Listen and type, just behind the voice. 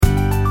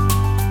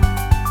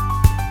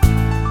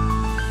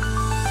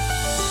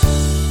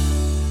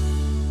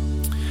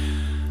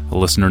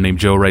listener named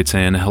Joe writes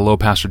in, "Hello,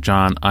 Pastor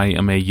John. I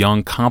am a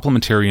young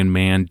complementarian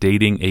man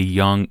dating a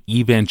young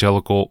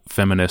evangelical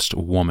feminist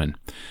woman.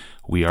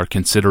 We are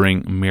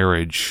considering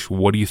marriage.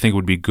 What do you think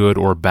would be good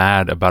or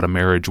bad about a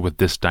marriage with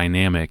this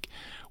dynamic?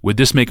 Would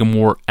this make a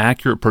more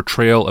accurate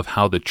portrayal of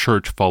how the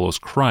church follows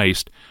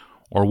Christ,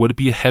 or would it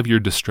be a heavier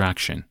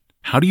distraction?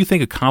 How do you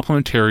think a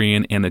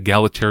complementarian and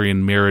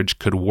egalitarian marriage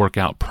could work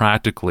out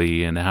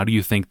practically, and how do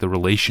you think the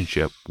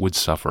relationship would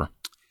suffer?"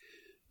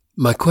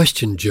 My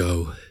question,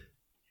 Joe,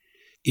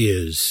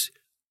 is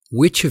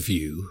which of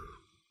you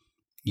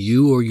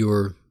or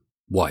your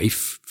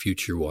wife,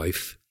 future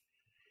wife,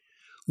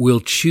 will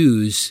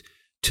choose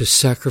to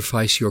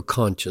sacrifice your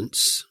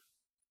conscience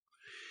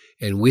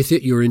and with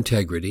it your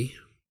integrity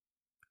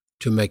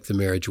to make the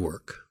marriage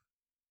work?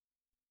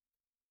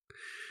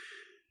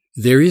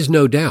 There is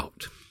no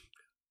doubt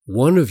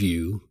one of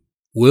you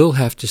will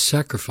have to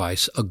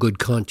sacrifice a good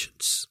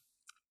conscience.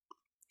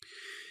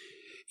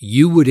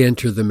 You would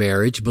enter the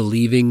marriage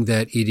believing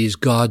that it is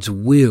God's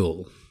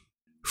will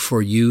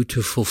for you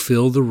to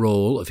fulfill the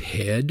role of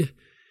head,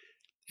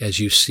 as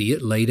you see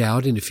it laid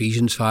out in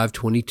Ephesians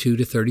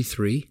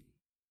 5:22-33.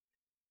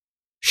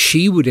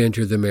 She would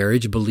enter the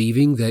marriage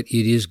believing that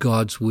it is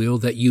God's will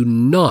that you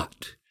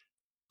not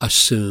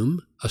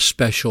assume a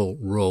special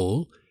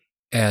role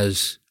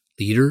as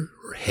leader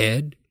or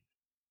head.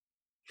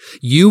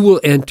 You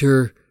will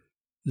enter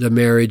the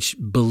marriage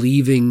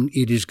believing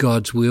it is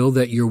God's will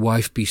that your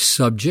wife be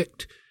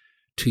subject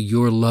to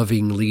your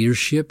loving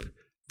leadership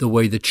the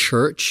way the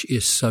church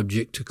is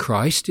subject to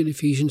Christ in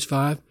Ephesians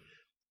 5.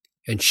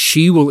 And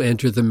she will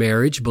enter the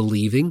marriage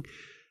believing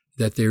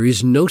that there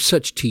is no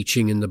such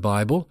teaching in the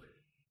Bible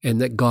and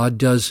that God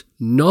does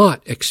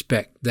not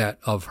expect that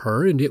of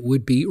her, and it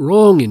would be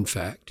wrong, in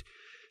fact,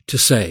 to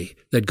say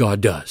that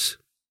God does.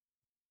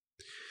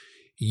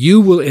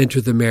 You will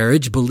enter the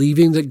marriage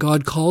believing that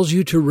God calls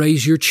you to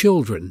raise your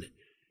children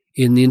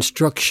in the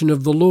instruction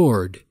of the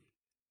Lord,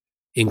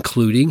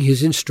 including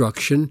His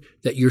instruction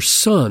that your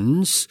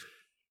sons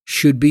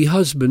should be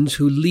husbands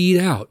who lead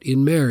out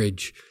in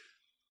marriage,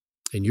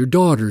 and your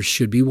daughters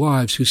should be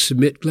wives who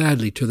submit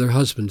gladly to their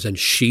husbands. And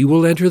she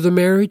will enter the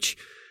marriage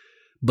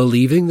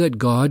believing that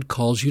God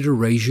calls you to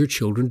raise your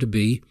children to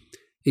be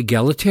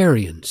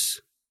egalitarians.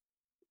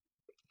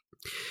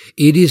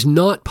 It is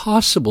not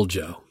possible,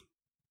 Joe,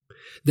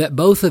 that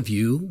both of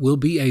you will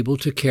be able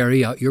to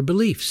carry out your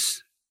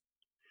beliefs.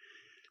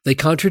 They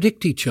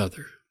contradict each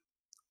other.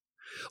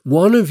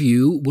 One of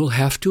you will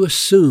have to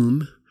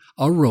assume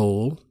a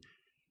role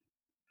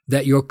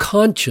that your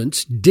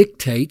conscience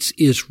dictates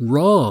is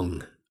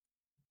wrong.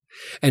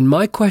 And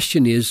my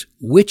question is,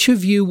 which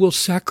of you will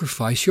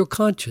sacrifice your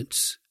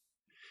conscience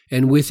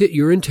and with it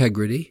your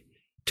integrity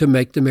to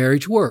make the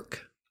marriage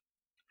work?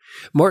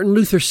 Martin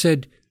Luther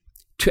said,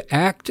 "To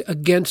act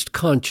against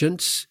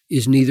conscience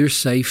is neither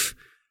safe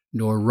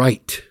nor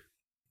right."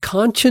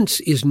 Conscience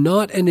is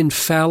not an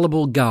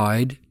infallible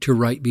guide to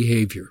right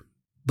behavior.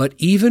 But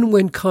even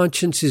when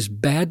conscience is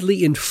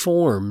badly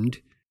informed,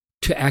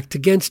 to act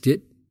against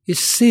it is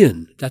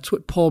sin. That's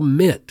what Paul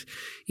meant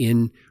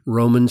in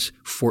Romans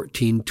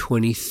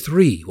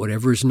 14:23.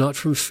 Whatever is not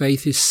from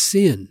faith is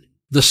sin.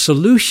 The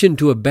solution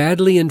to a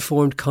badly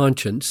informed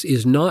conscience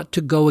is not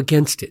to go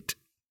against it,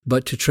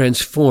 but to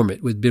transform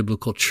it with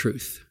biblical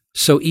truth.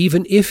 So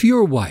even if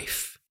your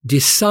wife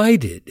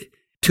decided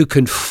to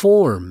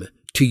conform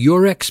to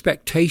your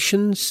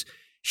expectations,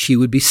 she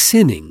would be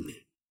sinning.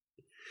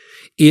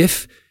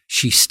 If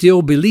she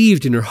still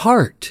believed in her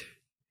heart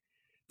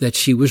that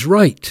she was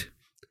right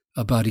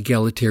about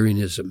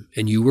egalitarianism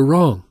and you were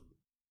wrong.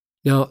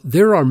 Now,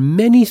 there are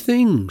many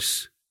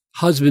things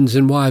husbands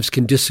and wives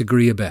can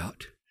disagree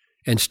about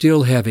and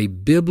still have a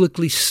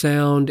biblically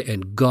sound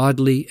and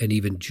godly and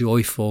even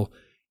joyful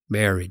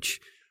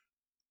marriage.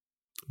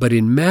 But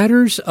in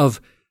matters of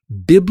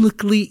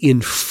biblically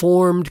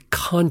informed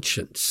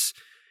conscience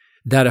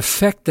that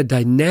affect the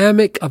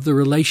dynamic of the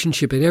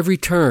relationship at every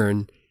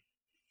turn,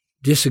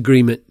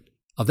 disagreement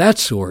of that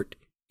sort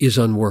is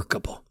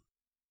unworkable.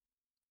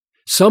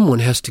 Someone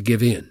has to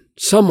give in.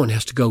 Someone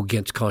has to go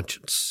against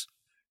conscience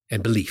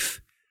and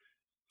belief.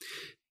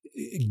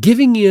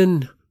 Giving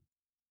in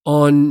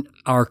on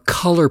our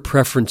color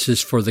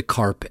preferences for the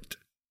carpet,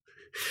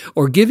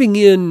 or giving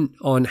in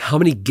on how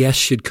many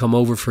guests should come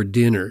over for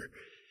dinner,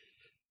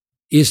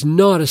 is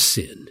not a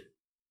sin.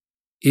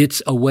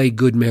 It's a way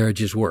good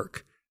marriages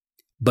work.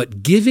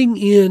 But giving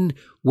in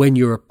when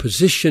your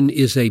position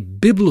is a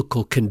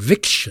biblical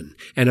conviction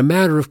and a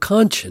matter of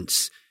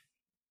conscience,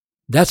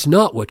 that's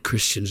not what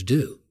Christians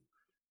do.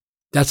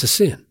 That's a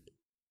sin.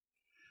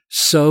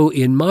 So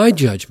in my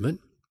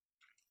judgment,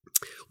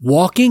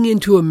 walking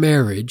into a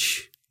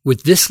marriage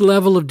with this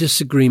level of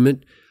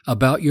disagreement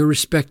about your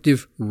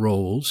respective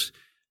roles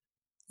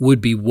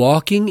would be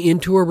walking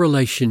into a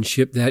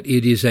relationship that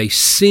it is a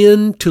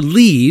sin to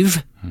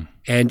leave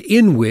and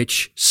in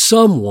which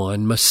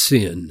someone must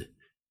sin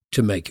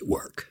to make it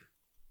work.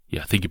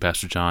 Yeah, thank you,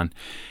 Pastor John.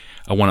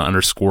 I want to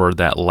underscore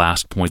that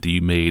last point that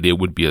you made. It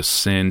would be a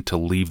sin to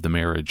leave the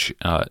marriage,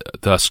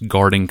 thus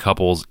guarding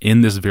couples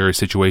in this very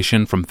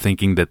situation from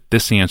thinking that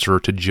this answer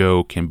to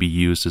Joe can be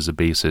used as a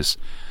basis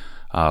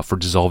for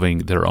dissolving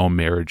their own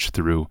marriage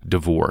through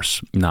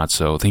divorce. Not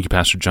so. Thank you,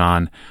 Pastor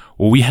John.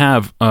 Well, we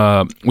have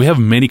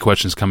many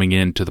questions coming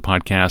in to the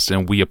podcast,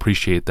 and we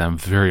appreciate them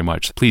very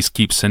much. Please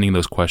keep sending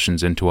those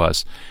questions in to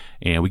us.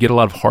 And we get a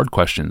lot of hard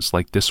questions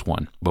like this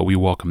one, but we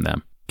welcome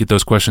them. Get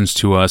those questions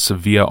to us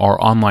via our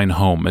online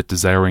home at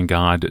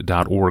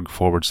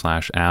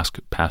desiringgod.org/Ask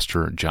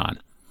Pastor John.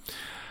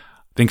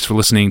 Thanks for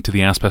listening to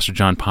the Ask Pastor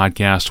John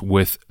podcast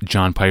with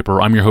John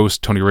Piper. I'm your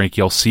host, Tony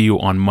Reinke. I'll see you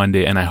on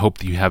Monday, and I hope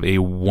that you have a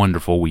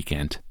wonderful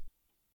weekend.